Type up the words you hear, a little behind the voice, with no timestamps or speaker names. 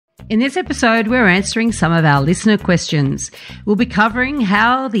In this episode, we're answering some of our listener questions. We'll be covering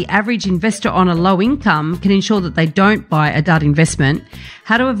how the average investor on a low income can ensure that they don't buy a dud investment,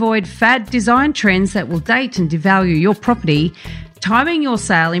 how to avoid fad design trends that will date and devalue your property, timing your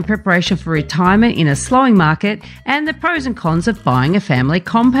sale in preparation for retirement in a slowing market, and the pros and cons of buying a family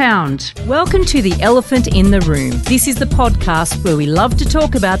compound. Welcome to The Elephant in the Room. This is the podcast where we love to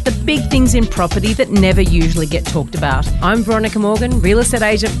talk about the big things in property that never usually get talked about. I'm Veronica Morgan, real estate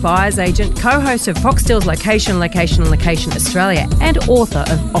agent, buyer's agent, co-host of Foxtel's Location Australia, and author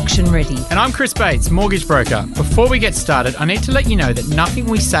of Auction Ready. And I'm Chris Bates, mortgage broker. Before we get started, I need to let you know that nothing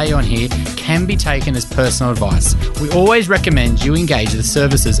we say on here can be taken as personal advice. We always recommend you engage the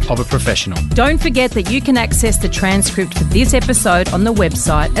services of a professional. Don't forget that you can access the transcript for this episode on the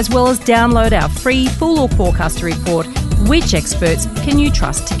website, as well as download our free full or forecaster report, Which Experts Can You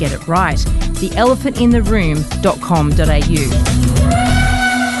Trust to Get It Right?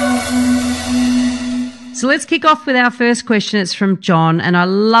 theelephantintheroom.com.au. So let's kick off with our first question. It's from John, and I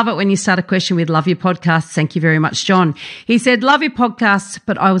love it when you start a question with "Love your podcasts." Thank you very much, John. He said, "Love your podcasts,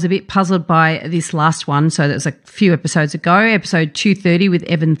 but I was a bit puzzled by this last one." So that was a few episodes ago, episode 230 with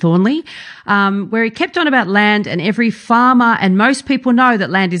Evan Thornley, where he kept on about land, and every farmer and most people know that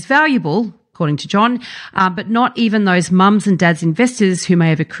land is valuable, according to John, but not even those mums and dads investors who may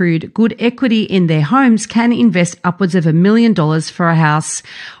have accrued good equity in their homes can invest upwards of $1 million for a house.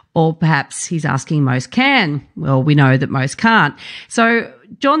 Or perhaps he's asking most can. Well, we know that most can't. So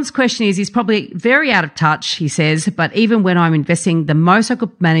John's question is, he's probably very out of touch, he says, but even when I'm investing, the most I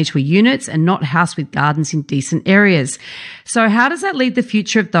could manage were units and not house with gardens in decent areas. So how does that lead the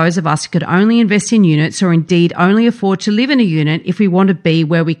future of those of us who could only invest in units or indeed only afford to live in a unit if we want to be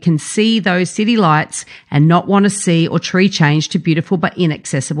where we can see those city lights and not want to see or tree change to beautiful but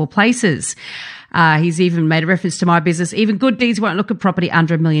inaccessible places? He's even made a reference to my business. Even good deeds won't look at property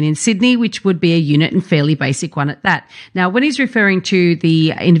under $1 million in Sydney, which would be a unit and fairly basic one at that. Now, when he's referring to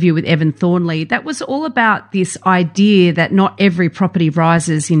the interview with Evan Thornley, that was all about this idea that not every property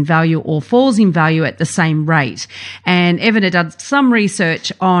rises in value or falls in value at the same rate. And Evan had done some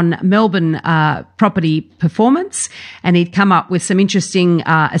research on Melbourne property performance, and he'd come up with some interesting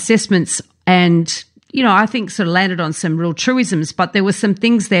assessments and I think sort of landed on some real truisms, but there were some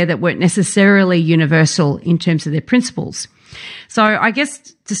things there that weren't necessarily universal in terms of their principles. So I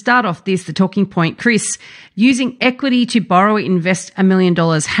guess to start off the talking point, Chris, using equity to borrow, invest $1 million,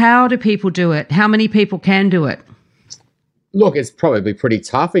 how do people do it? How many people can do it? Look, it's probably pretty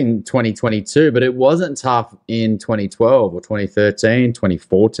tough in 2022, but it wasn't tough in 2012 or 2013,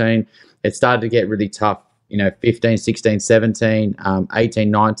 2014. It started to get really tough, 15, 16, 17,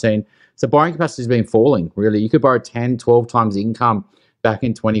 18, 19. So borrowing capacity has been falling, really. You could borrow 10, 12 times income back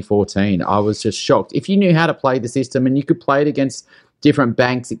in 2014. I was just shocked. If you knew how to play the system and you could play it against different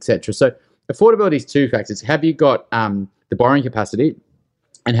banks, etc. So affordability is two factors. Have you got the borrowing capacity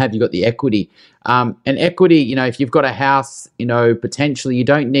and have you got the equity? And equity, if you've got a house, potentially you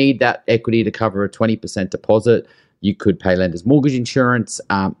don't need that equity to cover a 20% deposit. You could pay lender's mortgage insurance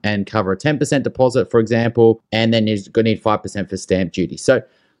and cover a 10% deposit, for example, and then you're going to need 5% for stamp duty. So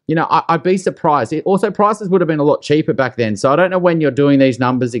I'd be surprised. Also, prices would have been a lot cheaper back then. So I don't know when you're doing these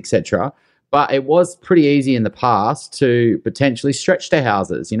numbers, etc. But it was pretty easy in the past to potentially stretch the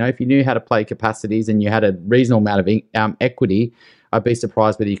houses. If you knew how to play capacities and you had a reasonable amount of equity, I'd be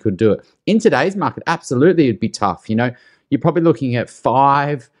surprised whether you could do it. In today's market, absolutely, it'd be tough. You're probably looking at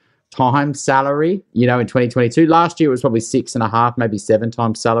 5 times salary, in 2022. Last year, it was probably 6.5, maybe 7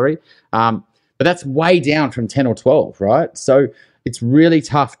 times salary. But that's way down from 10 or 12, right? So it's really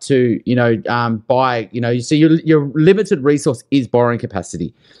tough to, buy, so your limited resource is borrowing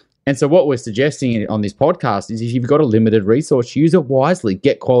capacity. And so what we're suggesting on this podcast is if you've got a limited resource, use it wisely,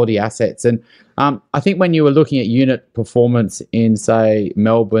 get quality assets. And I think when you were looking at unit performance in, say,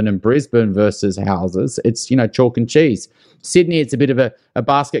 Melbourne and Brisbane versus houses, it's, chalk and cheese. Sydney, it's a bit of a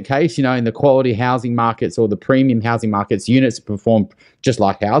basket case, in the quality housing markets or the premium housing markets, units perform just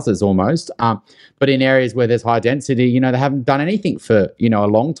like houses almost. But in areas where there's high density, they haven't done anything for, a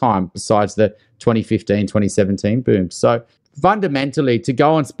long time besides the 2015, 2017 boom. So fundamentally, to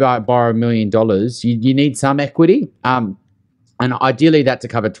go and borrow $1 million, you need some equity. And ideally that to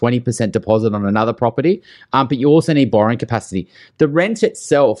cover 20% deposit on another property. But you also need borrowing capacity. The rent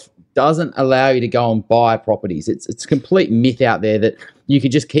itself doesn't allow you to go and buy properties. It's a complete myth out there that you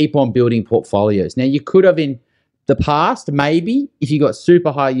could just keep on building portfolios. Now, you could have in the past, maybe, if you got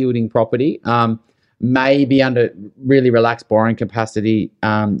super high yielding property, maybe under really relaxed borrowing capacity,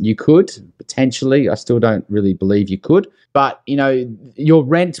 you could potentially. I still don't really believe you could. But, your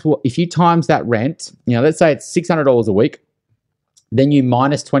rent, if you times that rent, let's say it's $600 a week, then you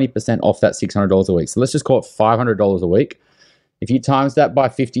minus 20% off that $600 a week. So let's just call it $500 a week. If you times that by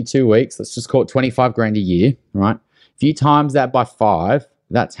 52 weeks, let's just call it 25 grand a year, right? If you times that by 5,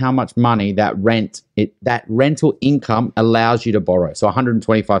 that's how much money that rental income allows you to borrow. So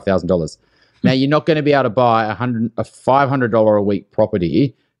 $125,000. Now, you're not going to be able to buy a $500 a week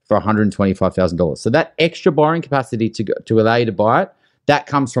property for $125,000. So that extra borrowing capacity to allow you to buy it, that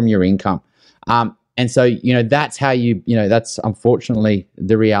comes from your income. And so, that's how that's unfortunately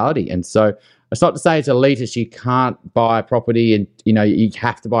the reality. And so it's not to say it's elitist, you can't buy a property and, you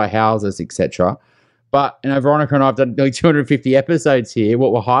have to buy houses, etc. But, Veronica and I have done nearly 250 episodes here.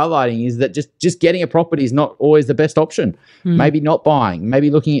 What we're highlighting is that just getting a property is not always the best option. Maybe not buying, maybe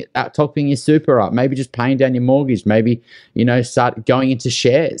looking at topping your super up, maybe just paying down your mortgage, maybe, start going into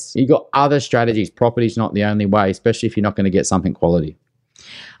shares. You've got other strategies. Property's not the only way, especially if you're not going to get something quality.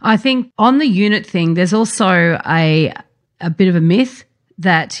 I think on the unit thing, there's also a bit of a myth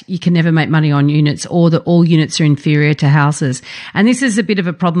that you can never make money on units, or that all units are inferior to houses. And this is a bit of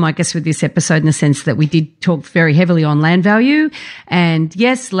a problem, I guess, with this episode, in the sense that we did talk very heavily on land value. And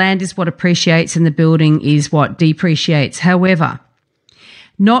yes, land is what appreciates and the building is what depreciates. However,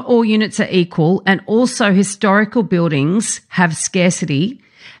 not all units are equal, and also historical buildings have scarcity.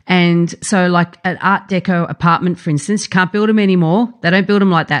 And so like an Art Deco apartment, for instance, you can't build them anymore. They don't build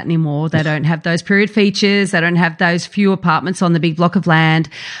them like that anymore. They don't have those period features. They don't have those few apartments on the big block of land.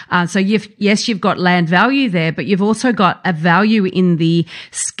 So you've got land value there, but you've also got a value in the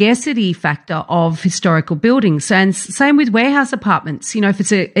scarcity factor of historical buildings. And same with warehouse apartments.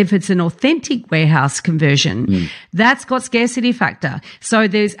 If it's an authentic warehouse conversion, that's got scarcity factor. So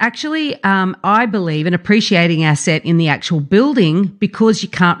there's actually, I believe, an appreciating asset in the actual building, because you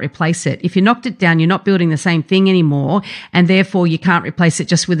can't replace it. If you knocked it down, you're not building the same thing anymore, and therefore you can't replace it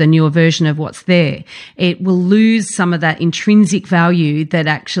just with a newer version of what's there. It will lose some of that intrinsic value that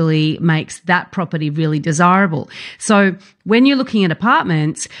actually makes that property really desirable. So when you're looking at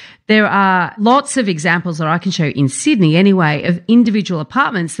apartments, there are lots of examples that I can show in Sydney anyway, of individual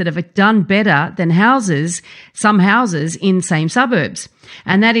apartments that have done better than some houses in same suburbs.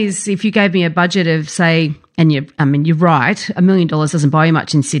 And that is, if you gave me a budget of, say, and you're right, $1 million doesn't buy you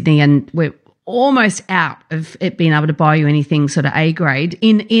much in Sydney, and we're almost out of it being able to buy you anything sort of A grade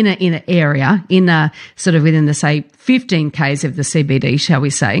in an area, sort of within the, say, 15 Ks of the CBD, shall we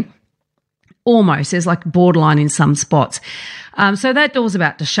say. Almost. There's like borderline in some spots. So that door's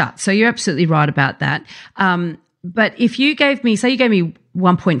about to shut. So you're absolutely right about that. But if you gave me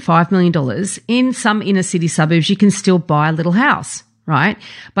 $1.5 million in some inner city suburbs, you can still buy a little house, right?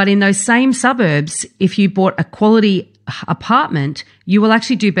 But in those same suburbs, if you bought a quality apartment, you will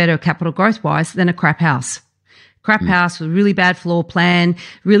actually do better capital growth wise than a crap house. Crap house with really bad floor plan,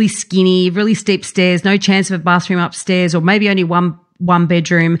 really skinny, really steep stairs, no chance of a bathroom upstairs, or maybe only one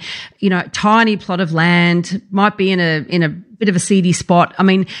bedroom, tiny plot of land, might be in a bit of a seedy spot. I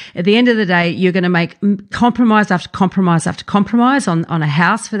mean, at the end of the day, you're going to make compromise after compromise after compromise on a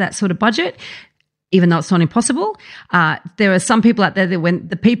house for that sort of budget, even though it's not impossible. There are some people out there that, when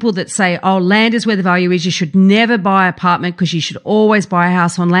the people that say, oh, land is where the value is, you should never buy an apartment because you should always buy a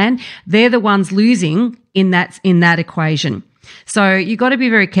house on land, they're the ones losing in that equation. So you've got to be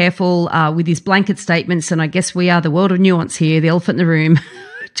very careful with these blanket statements, and I guess we are the world of nuance here, the elephant in the room,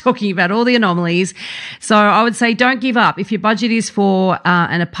 talking about all the anomalies. So I would say don't give up. If your budget is for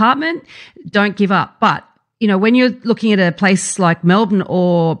an apartment, don't give up. But, when you're looking at a place like Melbourne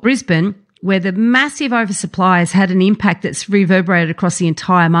or Brisbane, where the massive oversupply has had an impact that's reverberated across the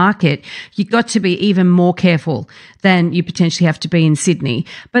entire market, you've got to be even more careful than you potentially have to be in Sydney.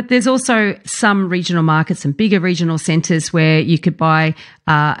 But there's also some regional markets and bigger regional centres where you could buy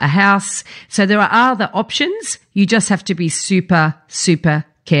a house. So there are other options. You just have to be super, super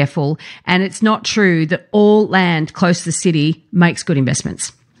careful. And it's not true that all land close to the city makes good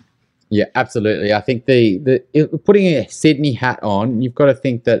investments. Yeah, absolutely. I think putting a Sydney hat on, you've got to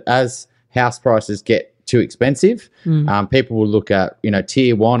think that as house prices get too expensive, people will look at,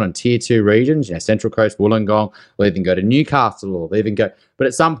 tier 1 and tier 2 regions, Central Coast, Wollongong, or even go to Newcastle, or even go, but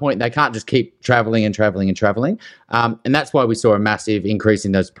at some point they can't just keep traveling and traveling and traveling. And that's why we saw a massive increase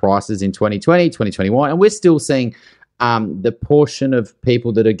in those prices in 2020, 2021. And we're still seeing the portion of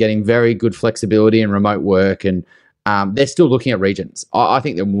people that are getting very good flexibility and remote work, and they're still looking at regions. I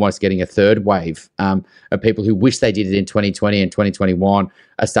think they're almost getting a third wave of people who wish they did it in 2020 and 2021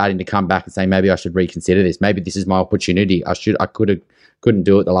 are starting to come back and say, maybe I should reconsider this. Maybe this is my opportunity. I could have couldn't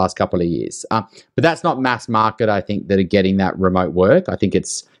do it the last couple of years. But that's not mass market, I think, that are getting that remote work. I think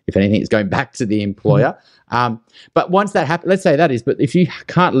it's, if anything, it's going back to the employer. But once that happens, let's say that is, but if you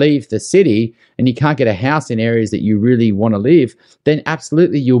can't leave the city and you can't get a house in areas that you really want to live, then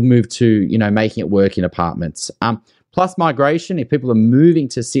absolutely you'll move to, making it work in apartments. Plus migration, if people are moving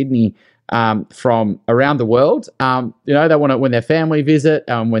to Sydney from around the world, they want to, when their family visit,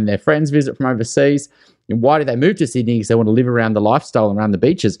 when their friends visit from overseas. And why do they move to Sydney? Because they want to live around the lifestyle, around the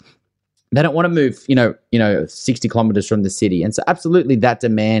beaches. They don't want to move, 60 kilometers from the city. And so absolutely that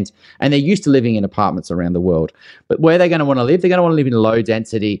demand, and they're used to living in apartments around the world. But where they're going to want to live, they're going to want to live in low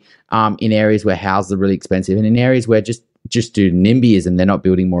density, in areas where houses are really expensive, and in areas where just due to NIMBYism, they're not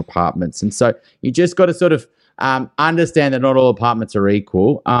building more apartments. And so you just got to sort of understand that not all apartments are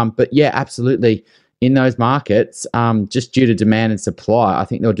equal. But yeah, absolutely. In those markets, just due to demand and supply, I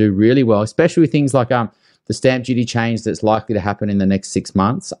think they'll do really well, especially with things like the stamp duty change that's likely to happen in the next 6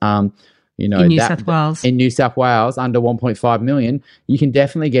 months. In New South Wales, under 1.5 million, you can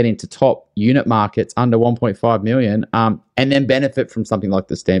definitely get into top unit markets under 1.5 million, and then benefit from something like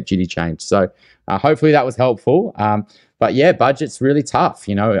the stamp duty change. So hopefully that was helpful. But yeah, budget's really tough.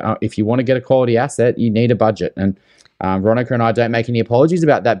 If you want to get a quality asset, you need a budget. And Veronica and I don't make any apologies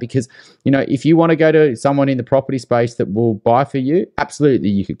about that, because, if you want to go to someone in the property space that will buy for you, absolutely,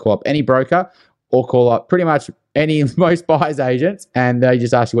 you could call up any broker or call up pretty much most buyers agents, and they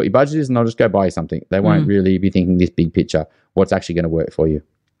just ask you what your budget is, and they'll just go buy you something. They won't really be thinking this big picture, what's actually going to work for you.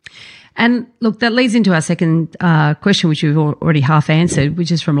 And look, that leads into our second question, which we've already half answered, which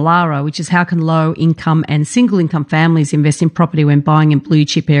is from Lara, which is how can low income and single income families invest in property when buying in blue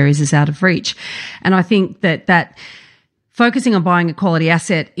chip areas is out of reach? And I think that focusing on buying a quality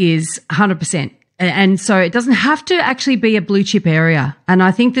asset is 100%. And so it doesn't have to actually be a blue chip area. And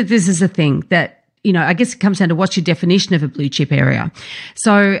I think that this is a thing that, I guess it comes down to what's your definition of a blue chip area.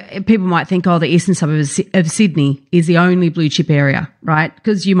 So people might think, the eastern suburbs of Sydney is the only blue chip area, right?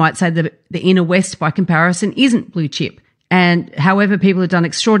 Because you might say that the inner west, by comparison, isn't blue chip. And however, people have done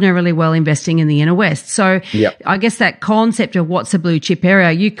extraordinarily well investing in the inner west. So I guess that concept of what's a blue chip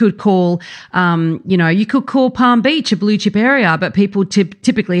area, you could call, Palm Beach a blue chip area, but people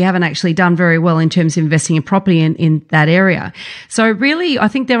typically haven't actually done very well in terms of investing in property in that area. So really, I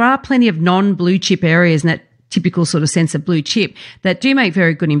think there are plenty of non-blue chip areas in that typical sort of sense of blue chip that do make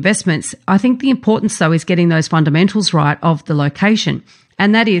very good investments. I think the importance, though, is getting those fundamentals right of the location.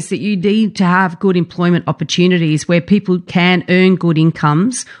 And that is that you need to have good employment opportunities where people can earn good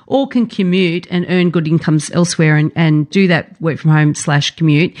incomes or can commute and earn good incomes elsewhere and do that work from home /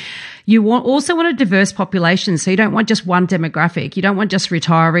 commute. You also want a diverse population. So you don't want just one demographic. You don't want just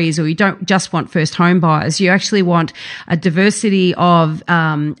retirees, or you don't just want first home buyers. You actually want a diversity of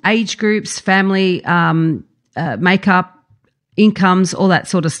age groups, family makeup, incomes, all that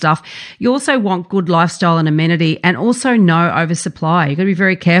sort of stuff. You also want good lifestyle and amenity, and also no oversupply. You've got to be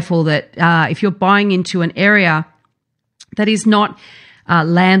very careful that if you're buying into an area that is not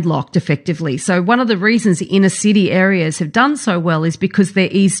landlocked effectively. So one of the reasons the inner city areas have done so well is because there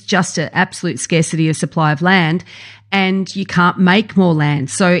is just an absolute scarcity of supply of land, and you can't make more land.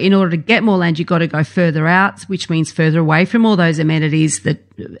 So in order to get more land, you've got to go further out, which means further away from all those amenities, that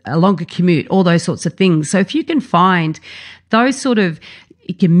a longer commute, all those sorts of things. So if you can find those sort of,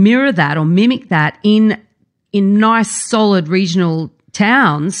 you can mirror that or mimic that in nice, solid regional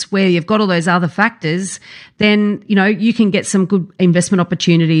towns where you've got all those other factors, then, you can get some good investment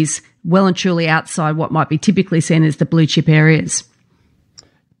opportunities well and truly outside what might be typically seen as the blue chip areas.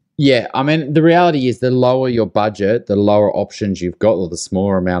 Yeah, I mean, the reality is the lower your budget, the lower options you've got, or the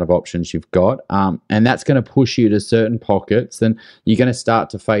smaller amount of options you've got. And that's going to push you to certain pockets. Then you're going to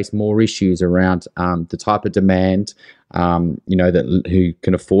start to face more issues around the type of demand, who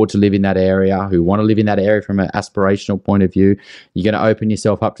can afford to live in that area, who want to live in that area from an aspirational point of view. You're going to open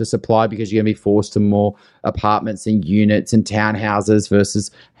yourself up to supply because you're going to be forced to more apartments and units and townhouses versus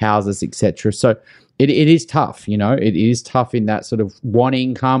houses, etc. So it is tough, it is tough in that sort of one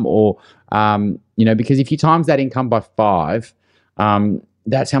income, or, because if you times that income by 5,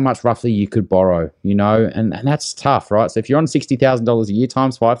 that's how much roughly you could borrow, and that's tough, right? So if you're on $60,000 a year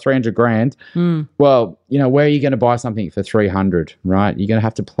times 5, 300 grand, well, where are you going to buy something for 300, right? You're going to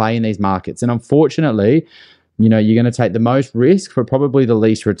have to play in these markets. And unfortunately, you're going to take the most risk for probably the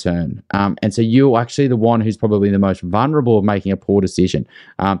least return. And so you're actually the one who's probably the most vulnerable of making a poor decision.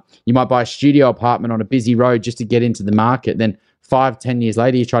 You might buy a studio apartment on a busy road just to get into the market. Then 5-10 years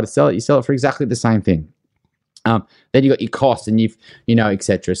later, you try to sell it. You sell it for exactly the same thing. Then you got your costs and et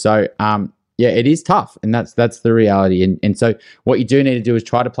cetera. So, Yeah, it is tough, and that's the reality. And so what you do need to do is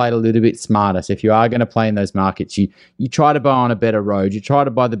try to play it a little bit smarter. So if you are going to play in those markets, you try to buy on a better road. You try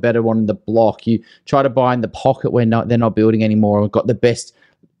to buy the better one in the block. You try to buy in the pocket where they're not building anymore or got the best.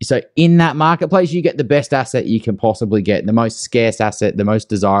 So in that marketplace, you get the best asset you can possibly get, the most scarce asset, the most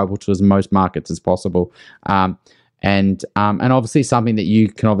desirable to as most markets as possible. And obviously something that you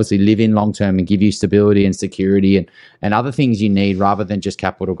can obviously live in long term and give you stability and security and other things you need rather than just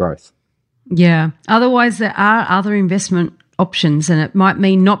capital growth. Yeah. Otherwise, there are other investment options, and it might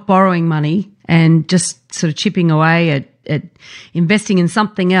mean not borrowing money and just sort of chipping away at investing in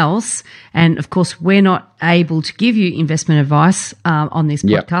something else. And of course, we're not able to give you investment advice on this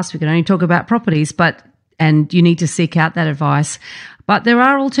podcast. We can only talk about properties, and you need to seek out that advice. But there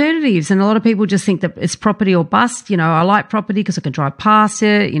are alternatives, and a lot of people just think that it's property or bust. You know, I like property because I can drive past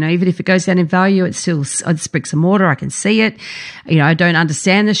it. You know, even if it goes down in value, it's bricks and mortar. I can see it. You know, I don't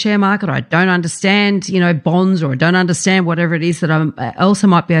understand the share market. Or I don't understand, bonds, or I don't understand whatever it is that I also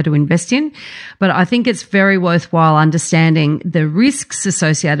might be able to invest in. But I think it's very worthwhile understanding the risks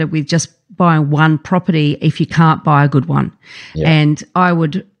associated with just buying one property if you can't buy a good one. Yeah. And I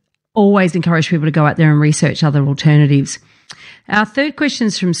would always encourage people to go out there and research other alternatives. Our third question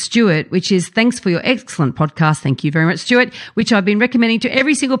is from Stuart, which is, thanks for your excellent podcast. Thank you very much, Stuart, which I've been recommending to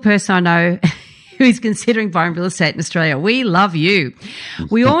every single person I know who is considering buying real estate in Australia. We love you.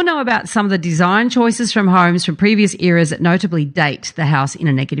 We all know about some of the design choices from homes from previous eras that notably date the house in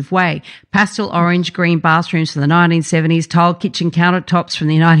a negative way. Pastel orange, green bathrooms from the 1970s, tiled kitchen countertops from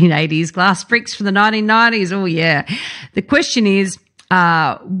the 1980s, glass bricks from the 1990s. Oh, yeah. The question is,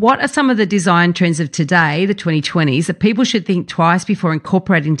 what are some of the design trends of today, the 2020s, that people should think twice before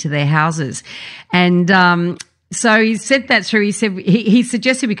incorporating into their houses? And so he said that through. He said he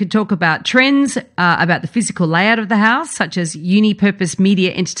suggested we could talk about trends about the physical layout of the house, such as uni-purpose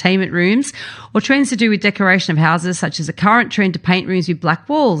media entertainment rooms, or trends to do with decoration of houses, such as a current trend to paint rooms with black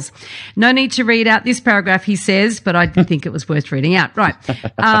walls. No need to read out this paragraph, he says, but I did think it was worth reading out. Right.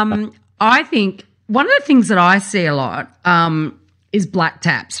 I think one of the things that I see a lot is black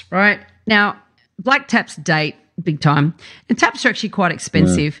taps, right? Now, black taps date big time, and taps are actually quite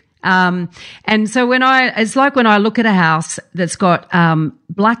expensive. And so it's like when I look at a house that's got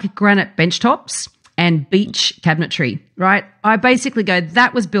black granite bench tops and beach cabinetry, right? I basically go,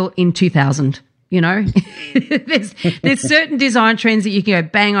 that was built in 2000. There's certain design trends that you can go,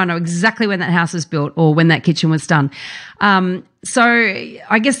 bang, I know exactly when that house was built or when that kitchen was done. So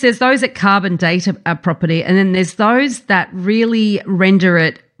I guess there's those that carbon date a property, and then there's those that really render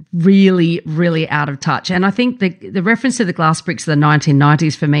it really, really out of touch. And I think the reference to the glass bricks of the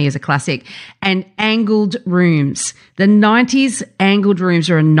 1990s for me is a classic. And angled rooms. The 90s angled rooms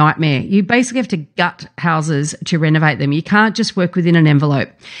are a nightmare. You basically have to gut houses to renovate them. You can't just work within an envelope.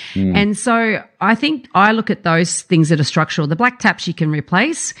 And so I think I look at those things that are structural. The black taps you can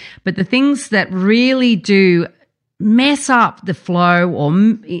replace, but the things that really do mess up the flow or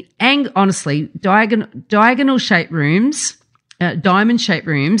honestly, diagonal shaped rooms, diamond-shaped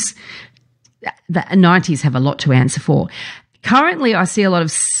rooms, the 90s have a lot to answer for. Currently, I see a lot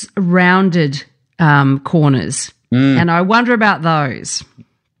of rounded corners, and I wonder about those.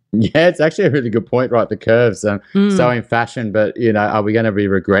 Yeah, it's actually a really good point, right? The curves so in fashion, but, are we going to be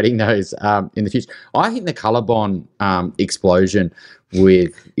regretting those in the future? I think the ColourBond explosion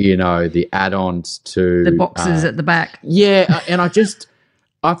with, the add-ons to the boxes at the back. Yeah, and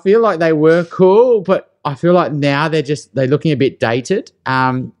I feel like they were cool, but I feel like now they're looking a bit dated.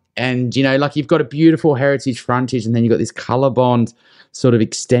 And, like you've got a beautiful heritage frontage and then you've got this ColourBond sort of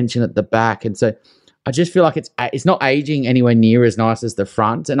extension at the back. And so I just feel like it's not aging anywhere near as nice as the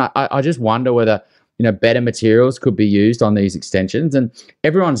front. And I just wonder whether, better materials could be used on these extensions, and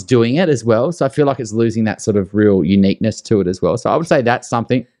everyone's doing it as well. So I feel like it's losing that sort of real uniqueness to it as well. So I would say that's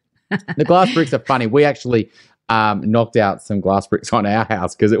something. The glass bricks are funny. We actually knocked out some glass bricks on our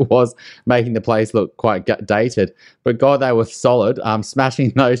house because it was making the place look quite dated. But God, they were solid.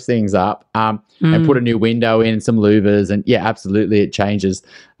 Smashing those things up and put a new window in, some louvers, and yeah, absolutely, it changes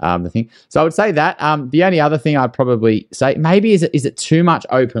the thing. So I would say that. The only other thing I'd probably say maybe is it too much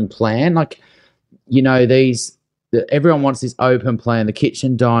open plan? Like, everyone wants this open plan, the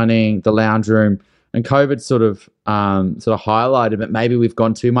kitchen, dining, the lounge room. And COVID sort of highlighted, but maybe we've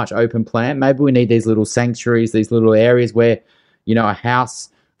gone too much open plan. Maybe we need these little sanctuaries, these little areas where, a house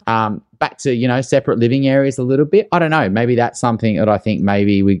back to, separate living areas a little bit. I don't know. Maybe that's something that I think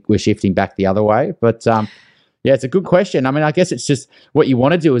maybe we're shifting back the other way. But yeah, it's a good question. I mean, I guess it's just what you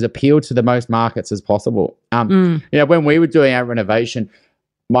want to do is appeal to the most markets as possible. When we were doing our renovation,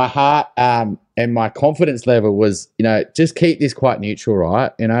 my heart and my confidence level was, just keep this quite neutral,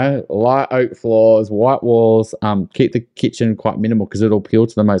 right? Light oak floors, white walls, keep the kitchen quite minimal because it'll appeal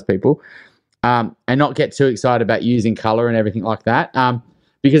to the most people, and not get too excited about using color and everything like that.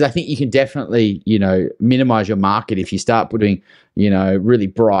 Because I think you can definitely, minimize your market if you start putting, really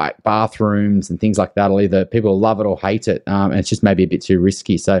bright bathrooms and things like that. Either people love it or hate it, and it's just maybe a bit too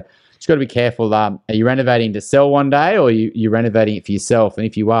risky. So just got to be careful. Are you renovating to sell one day, or you're renovating it for yourself? And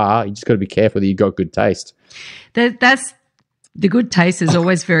if you are, you just got to be careful that you've got good taste. That's the good taste is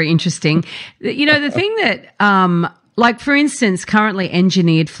always very interesting. The thing that, like for instance, currently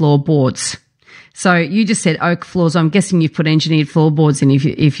engineered floorboards. So you just said oak floors. I'm guessing you've put engineered floorboards in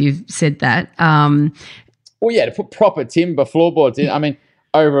if you've said that. Well, yeah, to put proper timber floorboards in. I mean,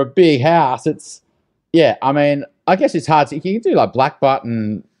 over a big house, I guess it's hard to. You can do like black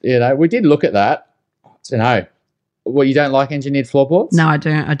button. We did look at that. I don't know. Well, you don't like engineered floorboards? No, I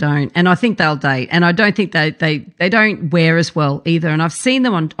don't. And I think they'll date. And I don't think they don't wear as well either. And I've seen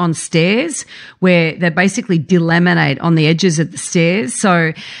them on stairs where they basically delaminate on the edges of the stairs.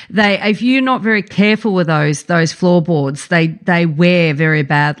 So if you're not very careful with those floorboards, they wear very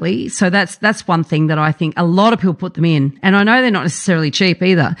badly. So that's one thing that I think a lot of people put them in. And I know they're not necessarily cheap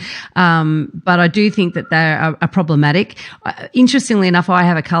either. But I do think that they are problematic. Interestingly enough, I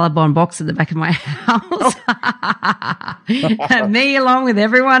have a ColourBond box at the back of my house. Me along with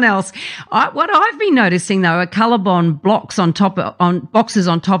everyone else. What I've been noticing though are ColourBond blocks on boxes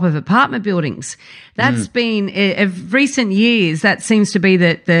on top of apartment buildings. That's been of recent years. That seems to be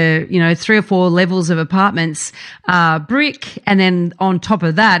that the 3 or 4 levels of apartments are brick, and then on top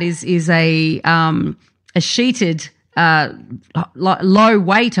of that is a sheeted low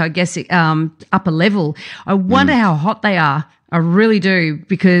weight, I guess, upper level. I wonder how hot they are. I really do,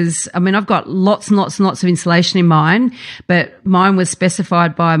 because I've got lots and lots and lots of insulation in mine, but mine was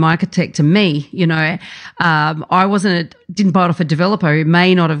specified by my architect to me. I didn't buy it off a developer who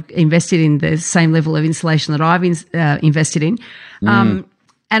may not have invested in the same level of insulation that I've invested in. And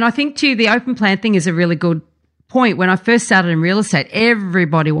I think too, the open plan thing is a really good point. When I first started in real estate,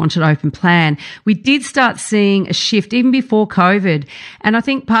 everybody wanted open plan. We did start seeing a shift even before COVID. And I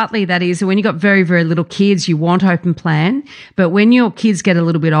think partly that is when you got very, very little kids, you want open plan. But when your kids get a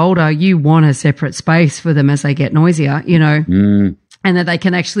little bit older, you want a separate space for them as they get noisier, and that they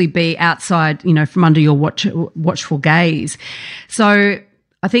can actually be outside, from under your watchful gaze. So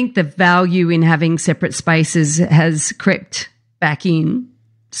I think the value in having separate spaces has crept back in,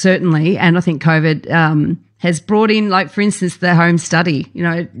 certainly. And I think COVID, has brought in, like, for instance, the home study,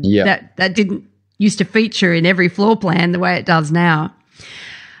 that didn't used to feature in every floor plan the way it does now.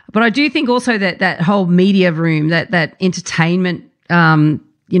 But I do think also that whole media room, that entertainment, the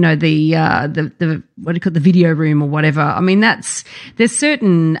what do you call it, the video room or whatever. There's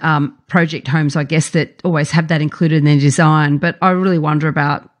certain project homes, I guess, that always have that included in their design. But I really wonder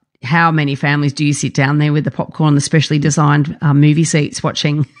about how many families do you sit down there with the popcorn, the specially designed movie seats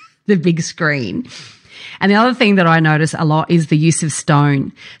watching the big screen. And the other thing that I notice a lot is the use of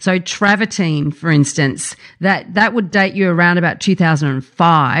stone. So travertine, for instance, that would date you around about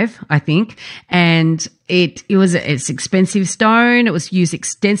 2005, I think. And it's expensive stone. It was used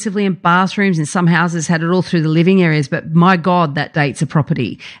extensively in bathrooms, and some houses had it all through the living areas. But my God, that dates a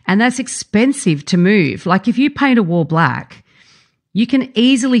property. And that's expensive to move. Like if you paint a wall black, you can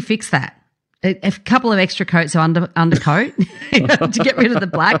easily fix that. A couple of extra coats of undercoat to get rid of the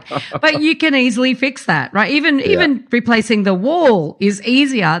black, but you can easily fix that, right? Even replacing the wall is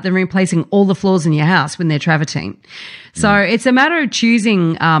easier than replacing all the floors in your house when they're travertine. So it's a matter of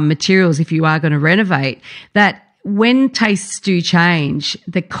choosing materials if you are going to renovate, that when tastes do change,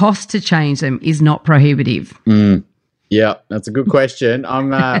 the cost to change them is not prohibitive. Yeah, that's a good question. I'm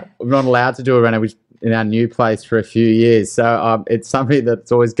not allowed to do a renovation in our new place for a few years. So it's something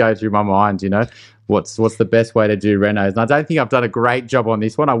that's always going through my mind, what's the best way to do renos. And I don't think I've done a great job on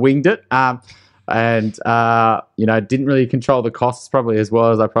this one. I winged it and didn't really control the costs probably as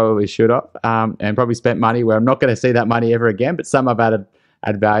well as I probably should have, and probably spent money where I'm not going to see that money ever again, but some I've added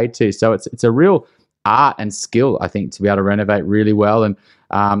value to. So it's a real art and skill, I think, to be able to renovate really well and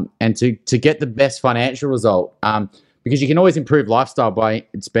to get the best financial result. Because you can always improve lifestyle by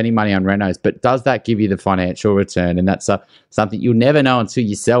spending money on renos, but does that give you the financial return? And that's something you'll never know until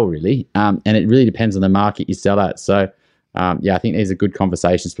you sell, really. And it really depends on the market you sell at. So I think these are good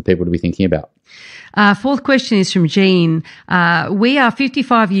conversations for people to be thinking about. Fourth question is from Jean. We are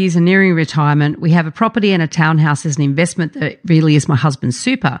 55 years and nearing retirement. We have a property and a townhouse as an investment that really is my husband's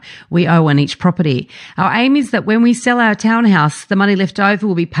super. We owe on each property. Our aim is that when we sell our townhouse, the money left over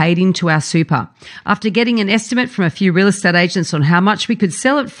will be paid into our super. After getting an estimate from a few real estate agents on how much we could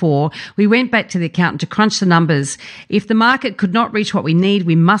sell it for, we went back to the accountant to crunch the numbers. If the market could not reach what we need,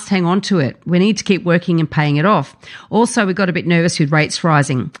 we must hang on to it. We need to keep working and paying it off. Also, we got a bit nervous with rates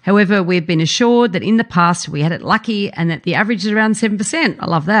rising. However, we've been assured that in the past we had it lucky and that the average is around 7%. I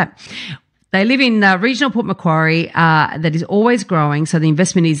love that. They live in regional Port Macquarie that is always growing, so the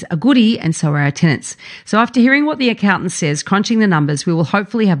investment is a goodie and so are our tenants. So after hearing what the accountant says, crunching the numbers, we will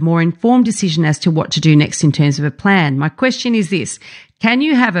hopefully have more informed decision as to what to do next in terms of a plan. My question is this: can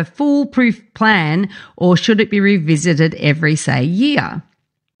you have a foolproof plan or should it be revisited every, say, year?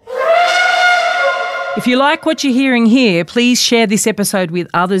 If you like what you're hearing here, please share this episode with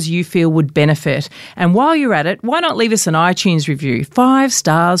others you feel would benefit. And while you're at it, why not leave us an iTunes review? 5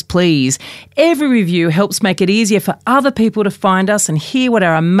 stars, please. Every review helps make it easier for other people to find us and hear what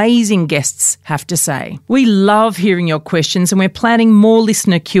our amazing guests have to say. We love hearing your questions and we're planning more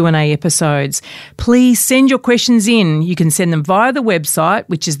listener Q&A episodes. Please send your questions in. You can send them via the website,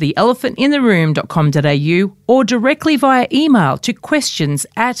 which is theelephantintheroom.com.au, or directly via email to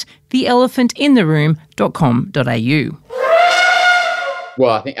questions@theelephantintheroom.com.au.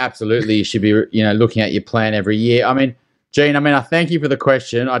 Well, I think absolutely you should be, looking at your plan every year. I mean, Jean, I thank you for the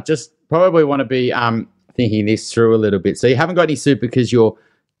question. I just probably want to be thinking this through a little bit. So you haven't got any super because you've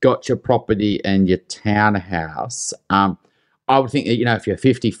got your property and your townhouse. I would think that, if you're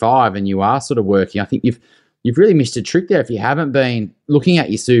 55 and you are sort of working, I think you've really missed a trick there if you haven't been looking at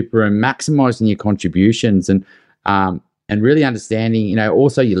your super and maximising your contributions and really understanding,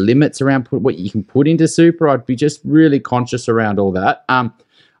 also your limits around what you can put into super. I'd be just really conscious around all that.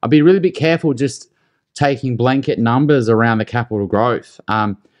 I'd be really bit careful just taking blanket numbers around the capital growth.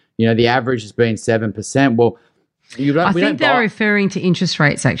 The average has been 7%. Well, I think they're referring to interest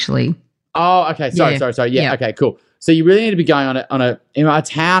rates, actually. Oh, okay. Sorry. Yeah. Okay, cool. So you really need to be going on a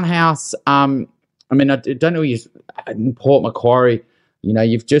townhouse. I don't know, in Port Macquarie,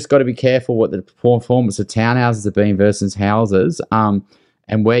 you've just got to be careful what the performance of townhouses have been versus houses, and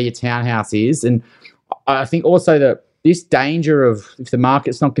where your townhouse is. And I think also that this danger of if the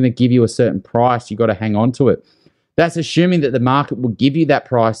market's not going to give you a certain price, you've got to hang on to it. That's assuming that the market will give you that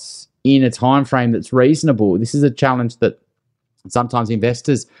price in a time frame that's reasonable. This is a challenge that sometimes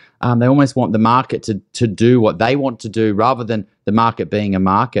investors, they almost want the market to do what they want to do rather than the market being a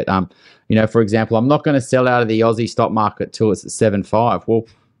market. For example, I'm not going to sell out of the Aussie stock market till it's at 7.5. Well,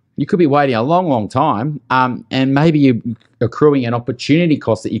 you could be waiting a long, long time, and maybe you're accruing an opportunity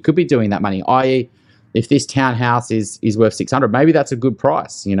cost that you could be doing that money, i.e., if this townhouse is worth 600, maybe that's a good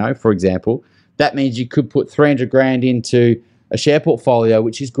price, for example. That means you could put 300 grand into a share portfolio,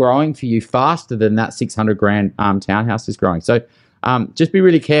 which is growing for you faster than that 600 grand townhouse is growing. So just be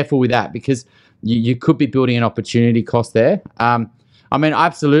really careful with that because you could be building an opportunity cost there.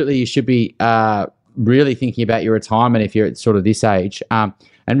 Absolutely, you should be really thinking about your retirement if you're at sort of this age,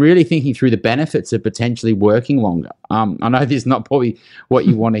 and really thinking through the benefits of potentially working longer. I know this is not probably what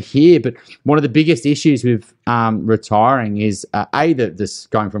you want to hear, but one of the biggest issues with retiring is this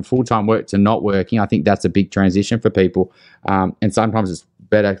going from full-time work to not working. I think that's a big transition for people, and sometimes it's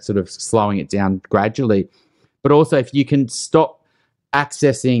better sort of slowing it down gradually. But also, if you can stop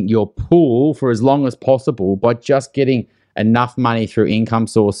accessing your pool for as long as possible by just getting enough money through income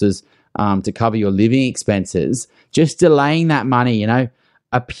sources to cover your living expenses, just delaying that money,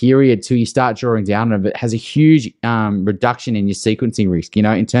 a period till you start drawing down on it has a huge reduction in your sequencing risk,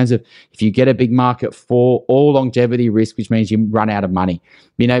 in terms of if you get a big market fall or longevity risk, which means you run out of money,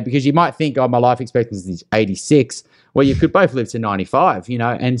 because you might think, my life expectancy is 86. Well, you could both live to 95,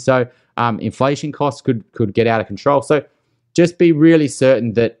 and so inflation costs could get out of control. So just be really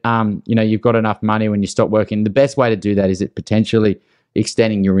certain that, you've got enough money when you stop working. The best way to do that is potentially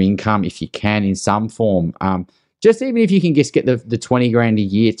extending your income if you can in some form. Just even if you can just get the 20 grand a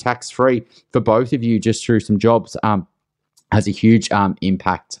year tax-free for both of you just through some jobs has a huge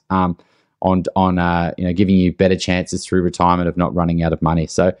impact on giving you better chances through retirement of not running out of money.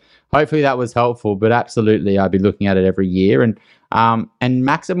 So hopefully that was helpful, but absolutely I'd be looking at it every year and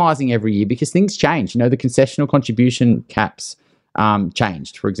maximising every year because things change. The concessional contribution caps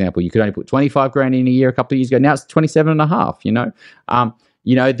changed. For example, you could only put 25 grand in a year a couple of years ago. Now it's 27 and a half,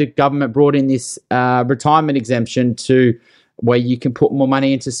 the government brought in this retirement exemption to where you can put more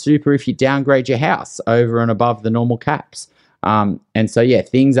money into super if you downgrade your house over and above the normal caps. And so, yeah,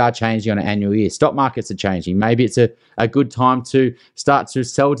 things are changing on an annual year. Stock markets are changing. Maybe it's a good time to start to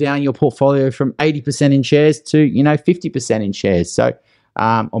sell down your portfolio from 80% in shares to, 50% in shares. So,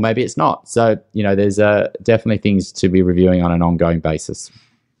 or maybe it's not. So, there's definitely things to be reviewing on an ongoing basis.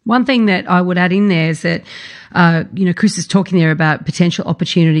 One thing that I would add in there is that, Chris is talking there about potential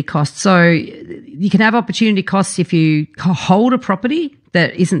opportunity costs. So you can have opportunity costs if you hold a property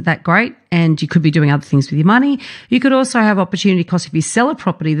that isn't that great and you could be doing other things with your money. You could also have opportunity costs if you sell a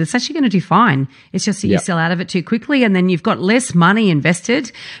property that's actually going to do fine. It's just that you sell out of it too quickly and then you've got less money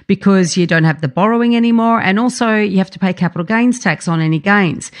invested because you don't have the borrowing anymore, and also you have to pay capital gains tax on any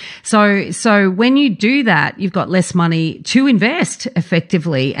gains. So when you do that, you've got less money to invest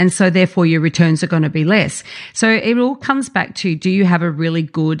effectively, and so therefore your returns are going to be less. So it all comes back to, do you have a really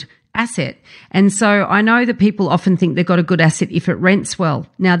good asset? And so I know that people often think they've got a good asset if it rents well.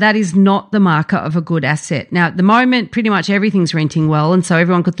 Now, that is not the marker of a good asset. Now, at the moment, pretty much everything's renting well, and so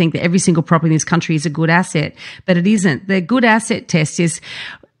everyone could think that every single property in this country is a good asset, but it isn't. The good asset test is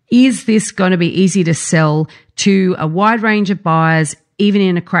this going to be easy to sell to a wide range of buyers, even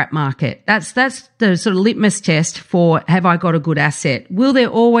in a crap market? That's the sort of litmus test for, have I got a good asset? Will there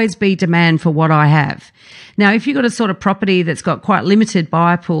always be demand for what I have? Now, if you've got a sort of property that's got quite limited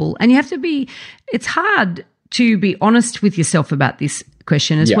buyer pool, and it's hard to be honest with yourself about this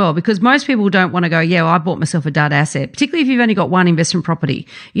question as well, because most people don't want to go, I bought myself a dud asset, particularly if you've only got one investment property.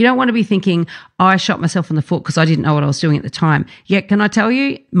 You don't want to be thinking, I shot myself in the foot because I didn't know what I was doing at the time. Yet, can I tell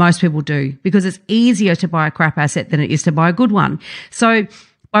you, most people do, because it's easier to buy a crap asset than it is to buy a good one. So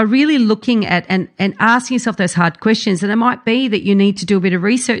by really looking at and asking yourself those hard questions, and it might be that you need to do a bit of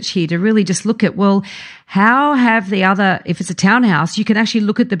research here to really just look at, how have if it's a townhouse, you can actually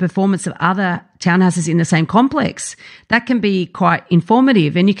look at the performance of other townhouses in the same complex. That can be quite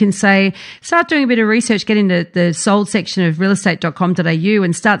informative. And you can start doing a bit of research, get into the sold section of realestate.com.au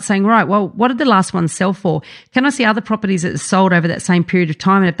and start saying, right, well, what did the last one sell for? Can I see other properties that are sold over that same period of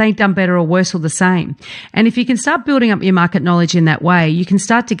time? And have they done better or worse or the same? And if you can start building up your market knowledge in that way, you can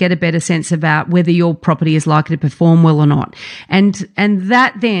start to get a better sense about whether your property is likely to perform well or not. And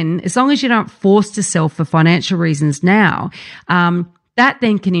that then, as long as you don't force to sell for financial reasons now, that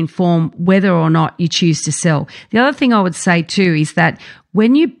then can inform whether or not you choose to sell. The other thing I would say too is that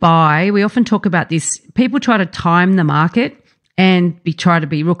when you buy, we often talk about this, people try to time the market and try to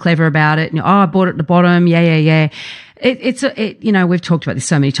be real clever about it. I bought it at the bottom. Yeah. We've talked about this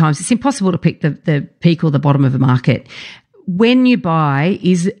so many times. It's impossible to pick the peak or the bottom of a market. When you buy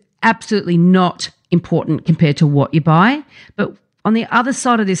is absolutely not important compared to what you buy. But on the other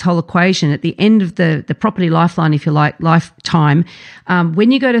side of this whole equation, at the end of the property lifeline, if you like, lifetime,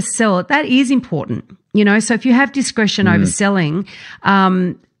 when you go to sell it, that is important. So if you have discretion over selling,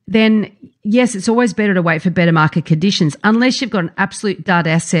 then yes, it's always better to wait for better market conditions, unless you've got an absolute dud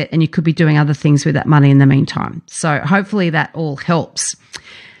asset and you could be doing other things with that money in the meantime. So hopefully that all helps.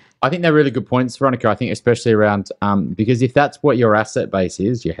 I think they're really good points, Veronica. I think especially around because if that's what your asset base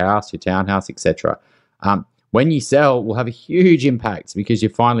is, your house, your townhouse, etc., when you sell, will have a huge impact because you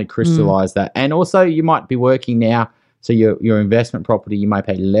finally crystallize that. And also, you might be working now, so your investment property, you might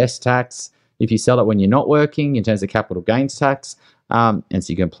pay less tax if you sell it when you're not working in terms of capital gains tax. And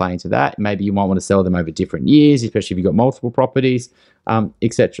so you can play into that. Maybe you might want to sell them over different years, especially if you've got multiple properties,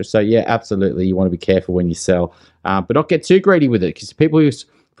 etc. So yeah, absolutely, you want to be careful when you sell, but not get too greedy with it, because people who,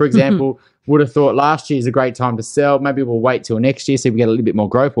 for example, would have thought last year is a great time to sell. Maybe we'll wait till next year so we get a little bit more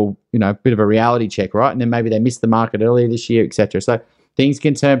growth, or a bit of a reality check, right? And then maybe they missed the market earlier this year, etc. So things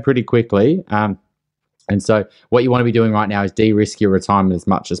can turn pretty quickly. And so what you want to be doing right now is de-risk your retirement as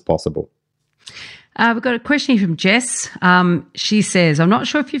much as possible. We've got a question here from Jess. She says, I'm not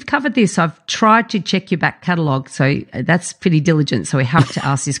sure if you've covered this. I've tried to check your back catalogue, so that's pretty diligent, so we have to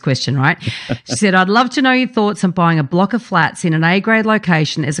ask this question, right? She said, I'd love to know your thoughts on buying a block of flats in an A-grade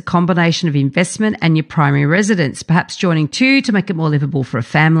location as a combination of investment and your primary residence, perhaps joining two to make it more livable for a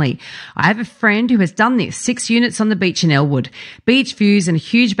family. I have a friend who has done this, 6 units on the beach in Elwood, beach views and a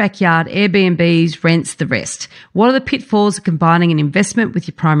huge backyard, Airbnbs, rents the rest. What are the pitfalls of combining an investment with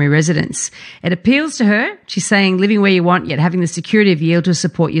your primary residence? It appeals to her. She's saying living where you want, yet having the security of yield to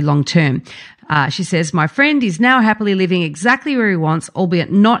support you long term. She says, my friend is now happily living exactly where he wants,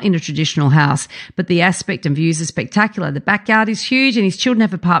 albeit not in a traditional house, but the aspect and views are spectacular. The backyard is huge and his children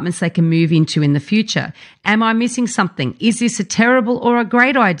have apartments they can move into in the future. Am I missing something? Is this a terrible or a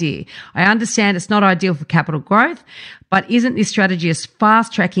great idea? I understand it's not ideal for capital growth, but isn't this strategy as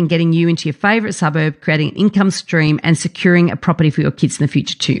fast-tracking getting you into your favourite suburb, creating an income stream and securing a property for your kids in the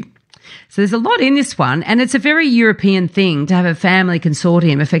future too? So there's a lot in this one, and it's a very European thing to have a family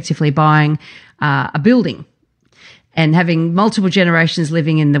consortium effectively buying a building. and having multiple generations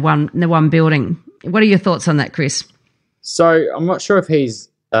living in the one building. What are your thoughts on that, Chris? So I'm not sure if he's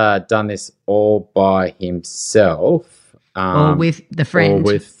done this all by himself, or with the friend,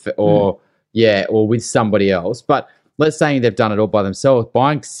 or with somebody else. But let's say they've done it all by themselves.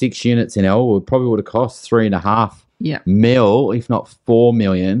 Buying 6 units in Elwood probably would have cost $3.5 million, if not $4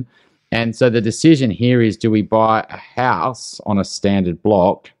 million. And so the decision here is: do we buy a house on a standard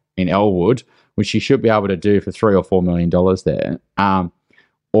block in Elwood, which you should be able to do for $3 or $4 million there,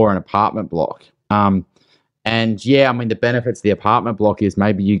 or an apartment block? And yeah, I mean, the benefits of the apartment block is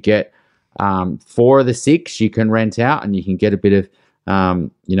maybe you get 4 of the 6 you can rent out, and you can get a bit of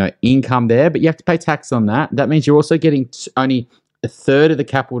income there, but you have to pay tax on that. That means you're also getting only a third of the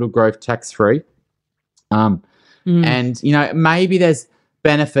capital growth tax free. And maybe there's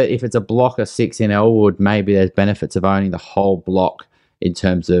benefit if it's a block of 6 in Elwood. Maybe there's benefits of owning the whole block in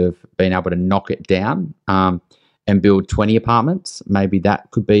terms of being able to knock it down and build 20 apartments. Maybe that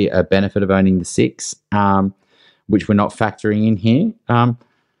could be a benefit of owning the 6, which we're not factoring in here.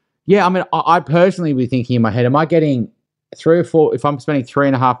 I personally be thinking in my head, am I getting 3 or 4? If I'm spending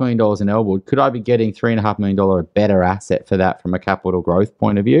 $3.5 million in Elwood, could I be getting $3.5 million a better asset for that from a capital growth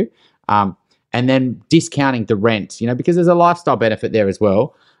point of view? And then discounting the rent, because there's a lifestyle benefit there as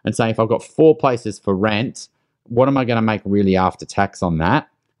well. And saying, if I've got 4 places for rent, what am I going to make really after tax on that?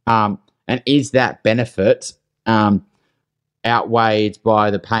 And is that benefit outweighed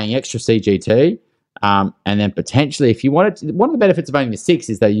by the paying extra CGT? And then potentially, if you wanted to, one of the benefits of owning the 6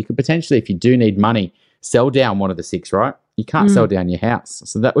 is that you could potentially, if you do need money, sell down one of the 6, right? You can't sell down your house.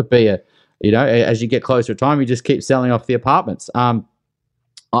 So that would be as you get closer to time, you just keep selling off the apartments.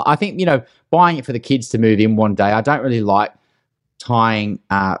 I think, buying it for the kids to move in one day, I don't really like tying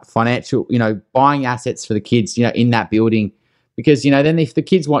financial, buying assets for the kids, in that building, because, then if the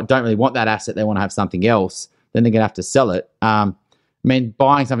kids don't really want that asset, they want to have something else, then they're going to have to sell it.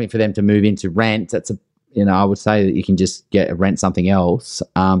 Buying something for them to move into rent, that's I would say that you can just rent something else.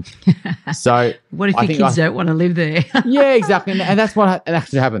 So what if your kids don't want to live there? Yeah, exactly. And that's what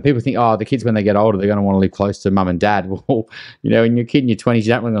actually happens. People think, the kids, when they get older, they're going to want to live close to mum and dad. Well, when you're a kid in your 20s, you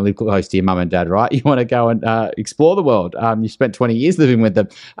don't want to live close to your mum and dad, right? You want to go and explore the world. You spent 20 years living with them.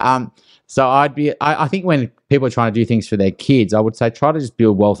 So I think when people are trying to do things for their kids, I would say try to just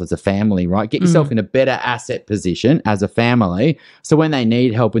build wealth as a family, right? Get yourself in a better asset position as a family. So when they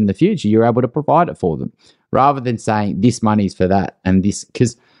need help in the future, you're able to provide it for them, rather than saying this money's for that and this.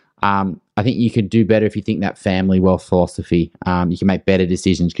 Because I think you could do better if you think that family wealth philosophy. You can make better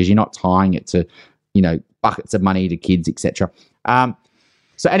decisions because you're not tying it to, buckets of money to kids, etc.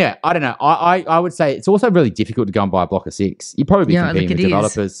 So anyway, I don't know. I would say it's also really difficult to go and buy a block of 6. You'd probably be competing with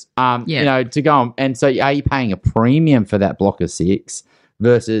developers, to go on. And so are you paying a premium for that block of 6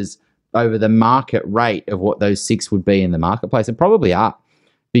 versus over the market rate of what those 6 would be in the marketplace? And probably are,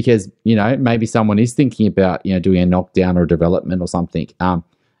 because, maybe someone is thinking about, doing a knockdown or a development or something. And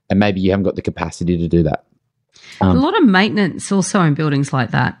maybe you haven't got the capacity to do that. A lot of maintenance also in buildings like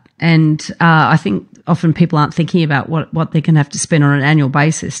that. And I think often people aren't thinking about what they're going to have to spend on an annual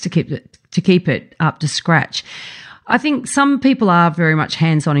basis to keep it up to scratch. I think some people are very much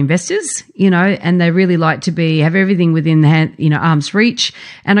hands-on investors, and they really like to have everything within the arm's reach.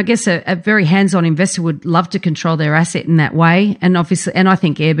 And I guess a very hands-on investor would love to control their asset in that way. And obviously, and I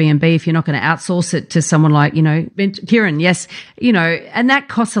think Airbnb, if you're not going to outsource it to someone like, Kieran, yes, and that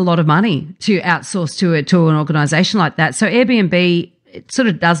costs a lot of money to outsource to an organization like that. So Airbnb, it sort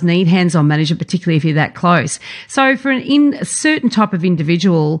of does need hands-on management, particularly if you're that close. So for a certain type of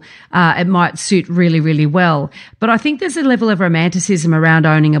individual, it might suit really, really well. But I think there's a level of romanticism around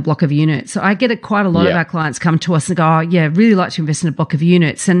owning a block of units. So I get it, quite a lot of our clients come to us and go, really like to invest in a block of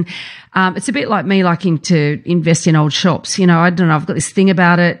units. And it's a bit like me liking to invest in old shops. I don't know, I've got this thing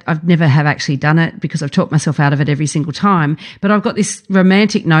about it. I've never have actually done it because I've talked myself out of it every single time. But I've got this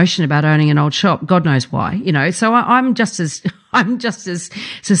romantic notion about owning an old shop. God knows why, So I'm just as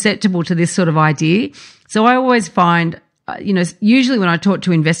susceptible to this sort of idea. So I always find, usually when I talk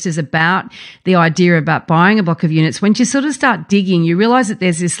to investors about the idea about buying a block of units, when you sort of start digging, you realize that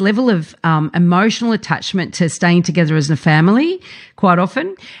there's this level of emotional attachment to staying together as a family quite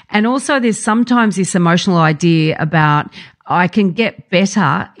often. And also there's sometimes this emotional idea about, I can get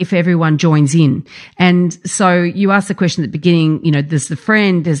better if everyone joins in. And so you asked the question at the beginning, does the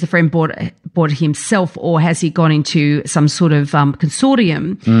friend bought it himself, or has he gone into some sort of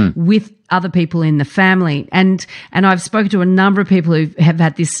consortium with other people in the family. And I've spoken to a number of people who have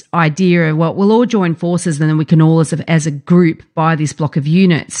had this idea of, well, we'll all join forces and then we can all as a group buy this block of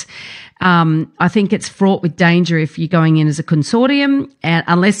units. I think it's fraught with danger if you're going in as a consortium, and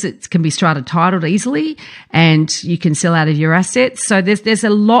unless it can be strata titled easily and you can sell out of your assets. So there's a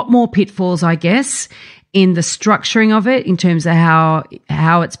lot more pitfalls, I guess, in the structuring of it in terms of how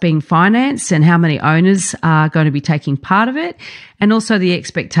it's being financed and how many owners are going to be taking part of it, and also the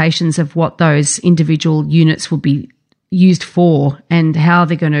expectations of what those individual units will be used for and how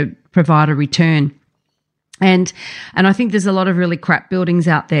they're going to provide a return. And I think there's a lot of really crap buildings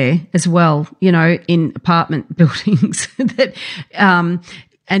out there as well, in apartment buildings that,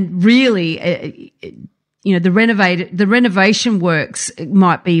 and really, the renovation works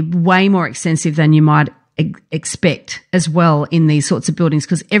might be way more extensive than you might expect as well in these sorts of buildings,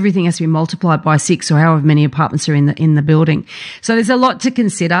 because everything has to be multiplied by 6 or however many apartments are in the building. So there's a lot to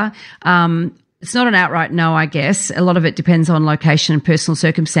consider. It's not an outright no, I guess. A lot of it depends on location and personal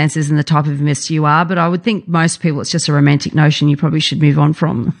circumstances and the type of investor you are. But I would think most people, it's just a romantic notion you probably should move on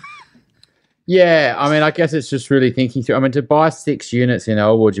from. Yeah, I mean, I guess it's just really thinking through. I mean, to buy 6 units in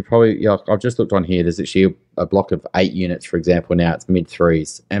Elwood, you probably, I've just looked on here, there's actually a block of 8 units, for example, now it's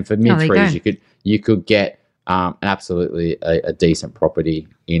mid-3s. And for mid-3s, you could get absolutely a decent property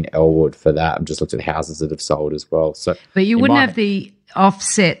in Elwood for that. I've just looked at houses that have sold as well. So, but you wouldn't have the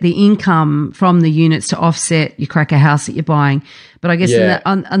income from the units to offset your cracker house that you're buying. But I guess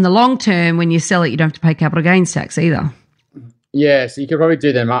on the long term, when you sell it, you don't have to pay capital gains tax either. Yeah, so you could probably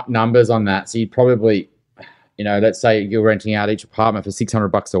do them up numbers on that. So you'd probably, let's say you're renting out each apartment for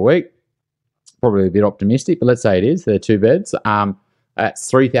 $600 a week. Probably a bit optimistic, but let's say it is. They're 2 beds.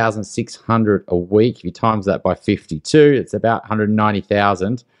 That's $3,600 a week. If you times that by 52, it's about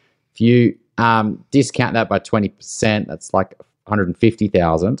 $190,000. If you discount that by 20%, that's like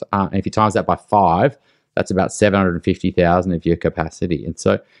 $150,000. And if you times that by 5, that's about $750,000 of your capacity. And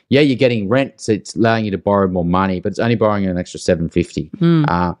so, you're getting rent, so it's allowing you to borrow more money, but it's only borrowing an extra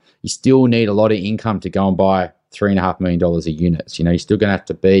 $750,000. You still need a lot of income to go and buy $3.5 million a unit. You're still going to have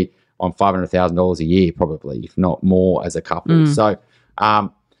to be on $500,000 a year, probably, if not more, as a couple. So,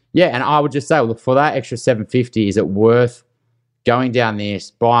 and I would just say, look, for that extra $750,000, is it worth going down this,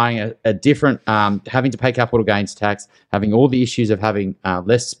 buying a different, having to pay capital gains tax, having all the issues of having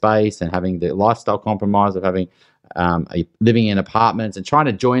less space and having the lifestyle compromise of having living in apartments, and trying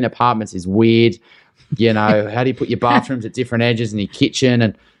to join apartments is weird. How do you put your bathrooms at different edges and your kitchen?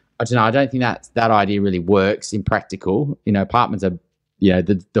 And I don't know. I don't think that idea really works in practical. Apartments are,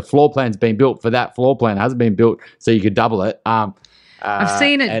 the floor plan's been built for that floor plan. It hasn't been built so you could double it. I've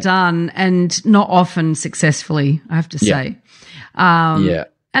seen it done, and not often successfully, I have to say.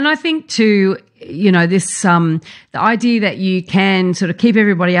 And I think too, this the idea that you can sort of keep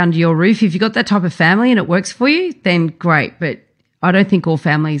everybody under your roof. If you've got that type of family and it works for you, then great. But I don't think all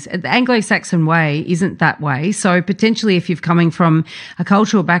families, the Anglo-Saxon way isn't that way. So potentially, if you're coming from a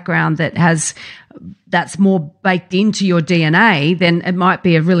cultural background that's more baked into your DNA, then it might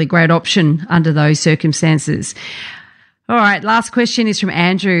be a really great option under those circumstances. All right, last question is from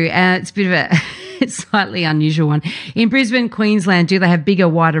Andrew. It's a bit of a slightly unusual one. In Brisbane, Queensland, do they have bigger,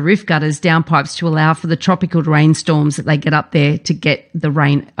 wider roof gutters, downpipes to allow for the tropical rainstorms that they get up there to get the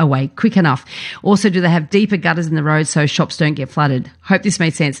rain away quick enough? Also, do they have deeper gutters in the road so shops don't get flooded? Hope this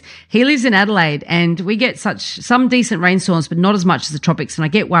made sense. He lives in Adelaide, and we get some decent rainstorms, but not as much as the tropics, and I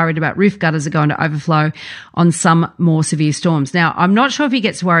get worried about roof gutters are going to overflow on some more severe storms. Now, I'm not sure if he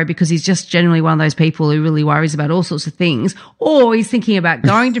gets worried because he's just generally one of those people who really worries about all sorts of things, or he's thinking about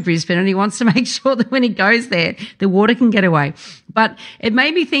going to Brisbane and he wants to make sure that when he goes there, the water can get away. But it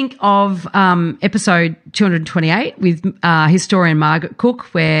made me think of episode 228 with historian Margaret Cook,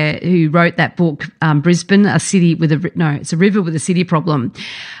 who wrote that book, Brisbane, it's a river with a city problem.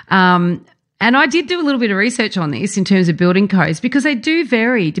 And I did do a little bit of research on this in terms of building codes, because they do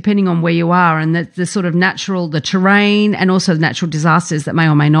vary depending on where you are, and the sort of the terrain, and also the natural disasters that may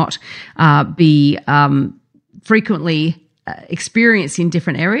or may not be frequently experienced in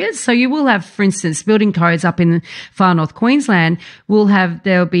different areas. So you will have, for instance, building codes up in far north Queensland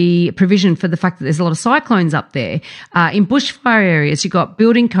there'll be provision for the fact that there's a lot of cyclones up there. In bushfire areas, you've got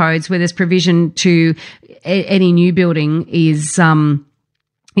building codes where there's provision to any new building is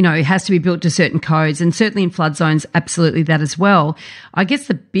it has to be built to certain codes, and certainly in flood zones, absolutely that as well. I guess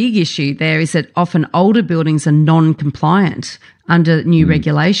the big issue there is that often older buildings are non-compliant under new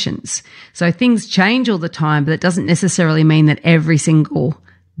regulations. So things change all the time, but it doesn't necessarily mean that every single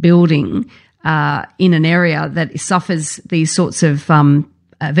building in an area that suffers these sorts of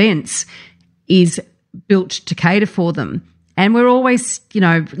events is built to cater for them. And we're always,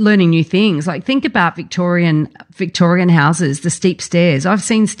 learning new things. Like think about Victorian houses, the steep stairs. I've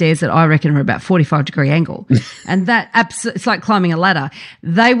seen stairs that I reckon are about 45-degree angle. And it's like climbing a ladder.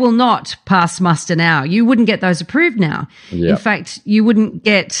 They will not pass muster now. You wouldn't get those approved now. Yep. In fact, you wouldn't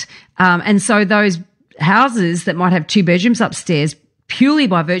get, and so those houses that might have 2 bedrooms upstairs, purely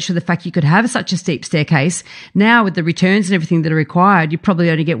by virtue of the fact you could have such a steep staircase, now with the returns and everything that are required, you probably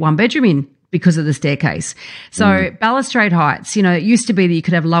only get 1 bedroom in because of the staircase. So balustrade heights, it used to be that you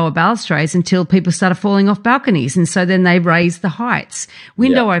could have lower balustrades until people started falling off balconies. And so then they raised the heights.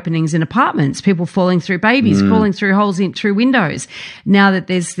 Window openings in apartments, people falling through babies, crawling through holes through windows. Now that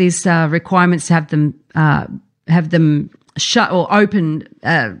there's these requirements to have them shut or open,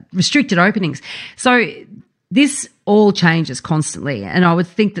 restricted openings. So this all changes constantly. And I would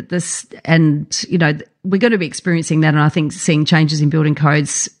think that we're going to be experiencing that. And I think seeing changes in building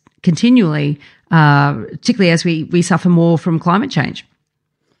codes continually, particularly as we suffer more from climate change.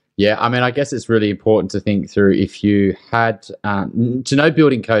 Yeah, I mean, I guess it's really important to think through if you had to know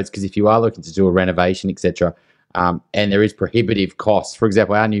building codes, because if you are looking to do a renovation, etc., and there is prohibitive costs. For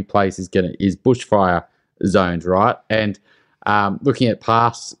example, our new place is bushfire zoned, right? And looking at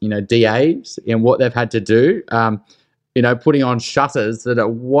past, DAs and what they've had to do, putting on shutters that are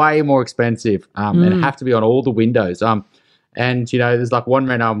way more expensive and have to be on all the windows. And, there's like one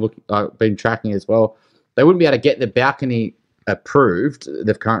reno I've been tracking as well. They wouldn't be able to get the balcony approved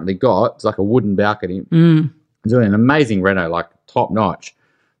they've currently got. It's like a wooden balcony. Doing an amazing reno, like top notch.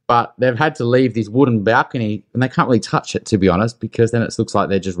 But they've had to leave this wooden balcony and they can't really touch it, to be honest, because then it looks like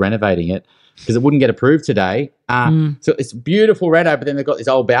they're just renovating it because it wouldn't get approved today. So it's beautiful reno, but then they've got this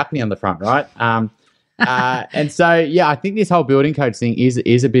old balcony on the front, right? And so, yeah, I think this whole building codes thing is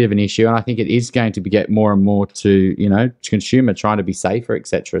a bit of an issue, and I think it is going to get more and more to, consumer trying to be safer,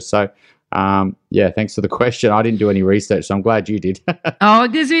 etc. So, thanks for the question. I didn't do any research, so I'm glad you did. Oh,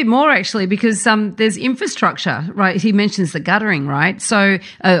 there's a bit more actually, because there's infrastructure, right? He mentions the guttering, right? So,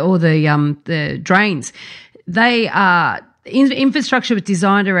 or the drains. They are infrastructure was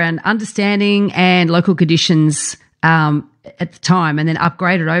designed around understanding and local conditions at the time and then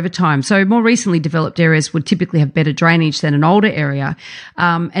upgraded over time. So more recently developed areas would typically have better drainage than an older area.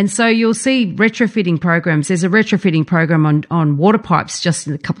 And so you'll see retrofitting programs. There's a retrofitting program on water pipes just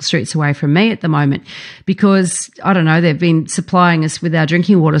a couple of streets away from me at the moment because, I don't know, they've been supplying us with our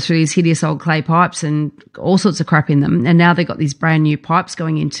drinking water through these hideous old clay pipes and all sorts of crap in them. And now they've got these brand new pipes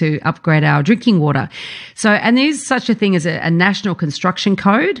going in to upgrade our drinking water. So, and there's such a thing as a national construction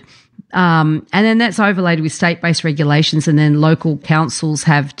code. And then that's overlaid with state-based regulations, and then local councils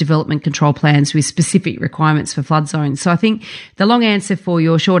have development control plans with specific requirements for flood zones. So I think the long answer for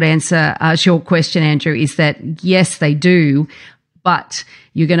your short question, Andrew, is that yes, they do, but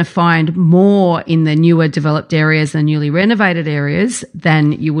you're going to find more in the newer developed areas and newly renovated areas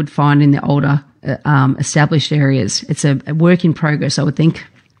than you would find in the older established areas. It's a work in progress, I would think.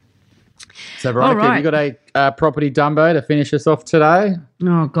 So, Veronica, have you got a property Dumbo to finish us off today?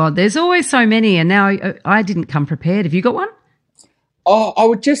 Oh, God, there's always so many, and now I didn't come prepared. Have you got one? Oh, I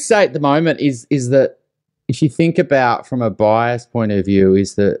would just say at the moment is that if you think about from a buyer's point of view,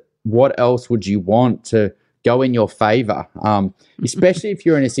 is that what else would you want to go in your favour, especially if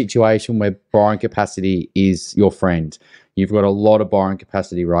you're in a situation where borrowing capacity is your friend. You've got a lot of borrowing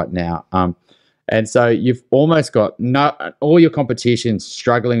capacity right now. And so you've almost got all your competition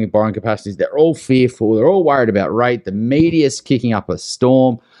struggling with borrowing capacities. They're all fearful. They're all worried about rate. The media's kicking up a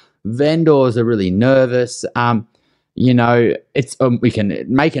storm. Vendors are really nervous. It's we can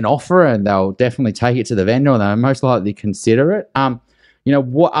make an offer and they'll definitely take it to the vendor and they'll most likely consider it.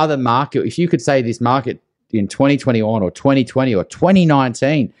 What other market, if you could say this market in 2021 or 2020 or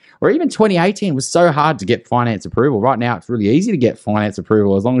 2019 or even 2018 was so hard to get finance approval. Right now, it's really easy to get finance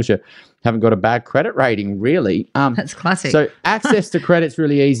approval as long as you haven't got a bad credit rating, really. That's classic. So access to credit's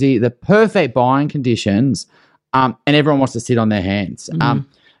really easy. The perfect buying conditions, and everyone wants to sit on their hands. And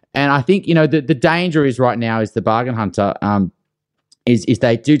I think, the danger is right now is the bargain hunter is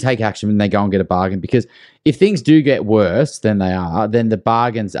they do take action when they go and get a bargain, because if things do get worse than they are, then the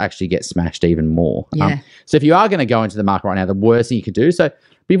bargains actually get smashed even more. Yeah. So if you are going to go into the market right now, the worst thing you could do. So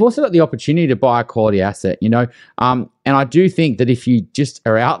but you've also got the opportunity to buy a quality asset, and I do think that if you just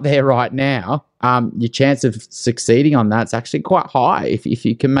are out there right now, your chance of succeeding on that's actually quite high if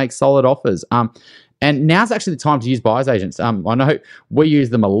you can make solid offers. And now's actually the time to use buyer's agents. I know we use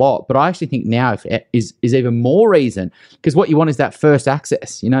them a lot, but I actually think now is even more reason, because what you want is that first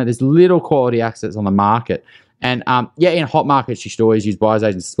access. There's little quality assets on the market. And in hot markets, you should always use buyer's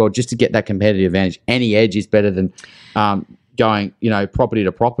agents as well, just to get that competitive advantage. Any edge is better than going, property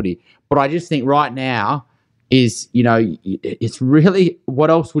to property. But I just think right now, is, it's really,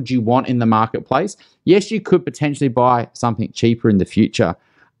 what else would you want in the marketplace? Yes, you could potentially buy something cheaper in the future.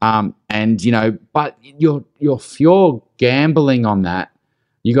 But if you're gambling on that,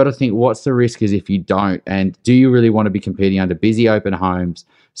 you got to think, what's the risk is if you don't, and do you really want to be competing under busy open homes,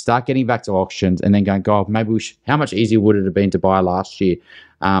 start getting back to auctions and then going, God, maybe how much easier would it have been to buy last year?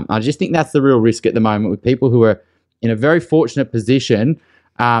 I just think that's the real risk at the moment with people who are in a very fortunate position,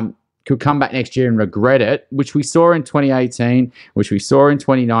 could come back next year and regret it, which we saw in 2018, which we saw in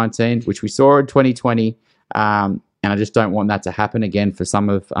 2019, which we saw in 2020. And I just don't want that to happen again for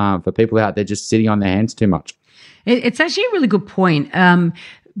for people out there just sitting on their hands too much. It's actually a really good point,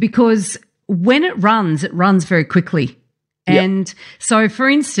 because when it runs very quickly. And so, for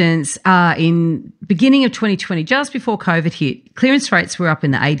instance, in beginning of 2020, just before COVID hit, clearance rates were up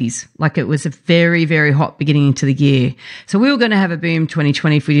in the 80s. Like, it was a very, very hot beginning into the year. So we were going to have a boom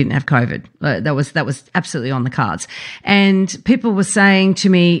 2020 if we didn't have COVID. That was absolutely on the cards. And people were saying to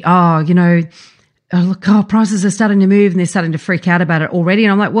me, prices are starting to move and they're starting to freak out about it already.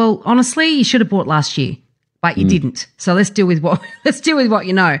 And I'm like, well, honestly, you should have bought last year. But you didn't. So let's deal with what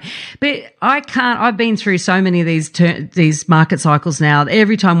you know. But I've been through so many of these market cycles now.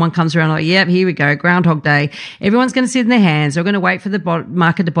 Every time one comes around, I'm like, yep, here we go, Groundhog Day. Everyone's going to sit in their hands. They're going to wait for the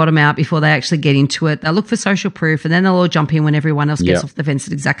market to bottom out before they actually get into it. They'll look for social proof, and then they'll all jump in when everyone else gets off the fence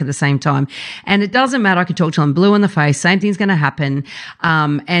at exactly the same time. And it doesn't matter. I can talk to them blue in the face. Same thing's going to happen.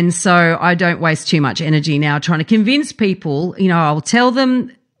 And so I don't waste too much energy now trying to convince people. I'll tell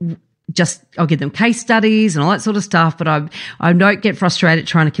them, I'll give them case studies and all that sort of stuff, but I don't get frustrated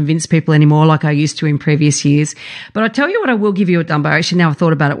trying to convince people anymore like I used to in previous years. But I tell you what, I will give you a Dumbo. Actually, now I've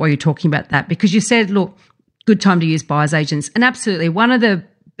thought about it while you're talking about that, because you said, look, good time to use buyer's agents. And absolutely, one of the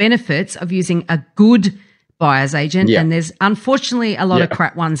benefits of using a good buyer's agent, and there's unfortunately a lot of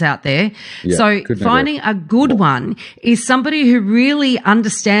crap ones out there. So finding a good one is somebody who really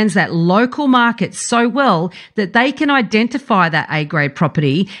understands that local market so well that they can identify that A-grade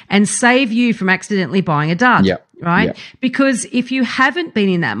property and save you from accidentally buying a dud, right? Yeah. Because if you haven't been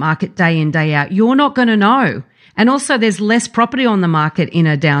in that market day in, day out, you're not going to know. And also there's less property on the market in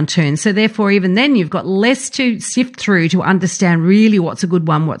a downturn. So therefore, even then you've got less to sift through to understand really what's a good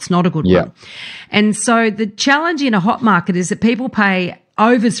one, what's not a good one. And so the challenge in a hot market is that people pay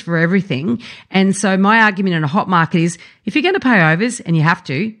overs for everything. And so my argument in a hot market is, if you're going to pay overs, and you have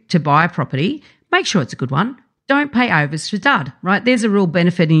to buy a property, make sure it's a good one. Don't pay overs for dud, right? There's a real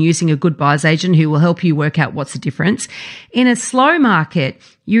benefit in using a good buyer's agent who will help you work out what's the difference. In a slow market,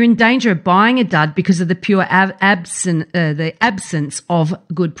 you're in danger of buying a dud because of the pure the absence of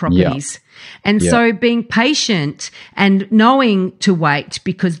good properties. And so being patient and knowing to wait,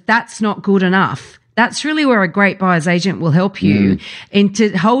 because that's not good enough. That's really where a great buyer's agent will help you and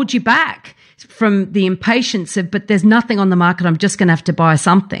to hold you back from the impatience of, but there's nothing on the market, I'm just going to have to buy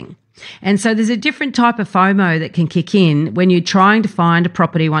something. And so there's a different type of FOMO that can kick in when you're trying to find a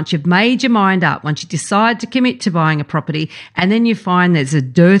property. Once you've made your mind up, once you decide to commit to buying a property, and then you find there's a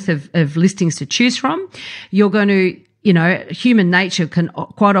dearth of listings to choose from, you're going to, human nature can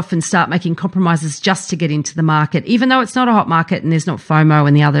quite often start making compromises just to get into the market, even though it's not a hot market and there's not FOMO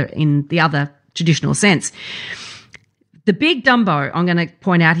in the other traditional sense. The big Dumbo I'm going to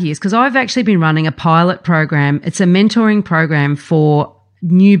point out here is because I've actually been running a pilot program. It's a mentoring program for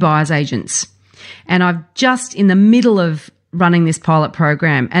new buyer's agents. And I've just in the middle of running this pilot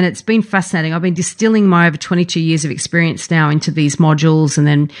program, and it's been fascinating. I've been distilling my over 22 years of experience now into these modules and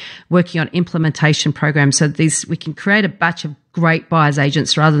then working on implementation programs so we can create a batch of great buyer's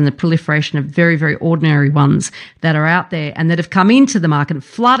agents rather than the proliferation of very, very ordinary ones that are out there and that have come into the market and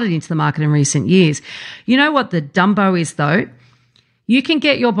flooded into the market in recent years. You know what the Dumbo is, though? You can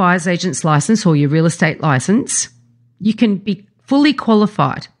get your buyer's agent's license or your real estate license. You can be fully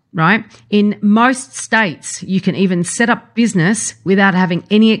qualified, right? In most states, you can even set up business without having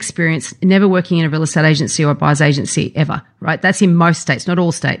any experience, never working in a real estate agency or a buyer's agency ever, right? That's in most states, not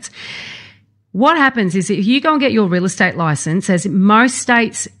all states. What happens is if you go and get your real estate license, as in most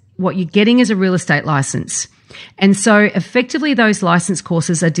states, what you're getting is a real estate license. And so effectively those license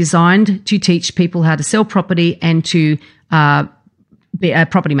courses are designed to teach people how to sell property and to be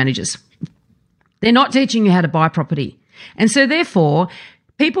property managers. They're not teaching you how to buy property. And so therefore,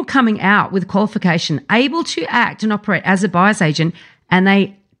 people coming out with qualification, able to act and operate as a buyer's agent, and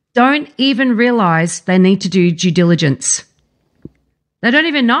they don't even realize they need to do due diligence. They don't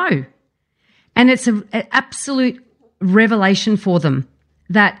even know. And it's an absolute revelation for them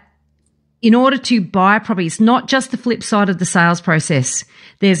that in order to buy a property, it's not just the flip side of the sales process.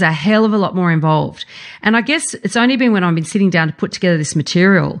 There's a hell of a lot more involved. And I guess it's only been when I've been sitting down to put together this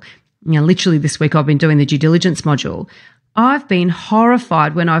material literally this week I've been doing the due diligence module. I've been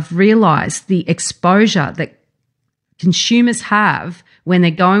horrified when I've realised the exposure that consumers have when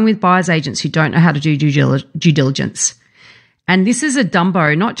they're going with buyer's agents who don't know how to do due diligence. And this is a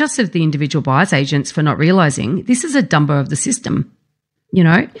dumbo, not just of the individual buyer's agents for not realising, this is a dumbo of the system,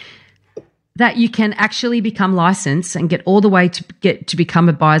 that you can actually become licensed and get all the way to become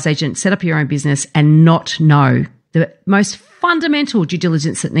a buyer's agent, set up your own business and not know the most fundamental due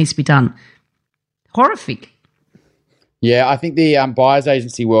diligence that needs to be done. Horrific. Yeah, I think the buyer's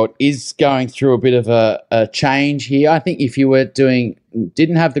agency world is going through a bit of a change here. I think if you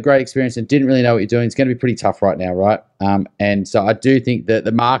didn't have the great experience and didn't really know what you're doing, it's going to be pretty tough right now, right? And so I do think that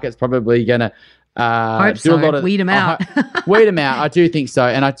the market's probably going to do a lot of weed them out. Weed them out. I do think so,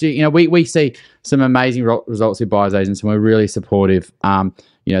 and I do. We see some amazing results with buyer's agents, and we're really supportive.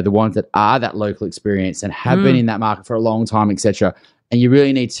 The ones that are that local experience and have been in that market for a long time, etc. And you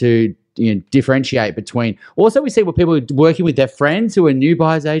really need to differentiate between. Also, we see what people are working with their friends who are new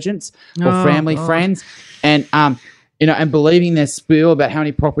buyer's agents or family friends, and and believing their spiel about how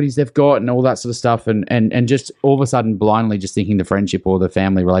many properties they've got and all that sort of stuff, and just all of a sudden blindly just thinking the friendship or the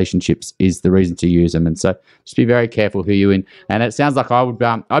family relationships is the reason to use them. And so just be very careful who you're in. And it sounds like I'd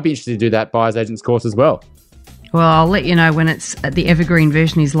be interested to do that buyer's agents course as well. Well, I'll let you know when the evergreen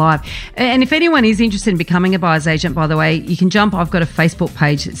version is live. And if anyone is interested in becoming a buyer's agent, by the way, you can jump. I've got a Facebook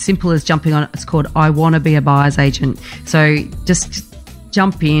page. It's simple as jumping on it. It's called I Want to Be a Buyer's Agent. So just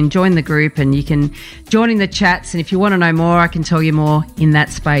jump in, join the group, and you can join in the chats. And if you want to know more, I can tell you more in that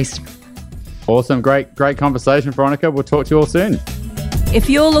space. Awesome. Great conversation, Veronica. We'll talk to you all soon. If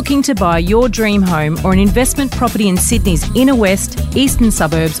you're looking to buy your dream home or an investment property in Sydney's inner west, eastern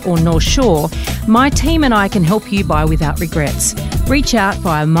suburbs or North Shore, my team and I can help you buy without regrets. Reach out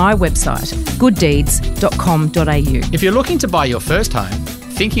via my website, gooddeeds.com.au. If you're looking to buy your first home,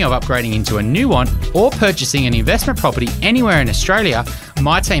 thinking of upgrading into a new one, or purchasing an investment property anywhere in Australia,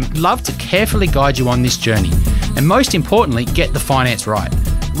 my team love to carefully guide you on this journey. And most importantly, get the finance right.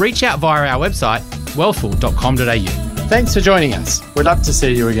 Reach out via our website, wealthful.com.au. Thanks for joining us. We'd love to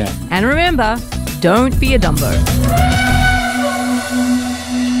see you again. And remember, don't be a dumbo.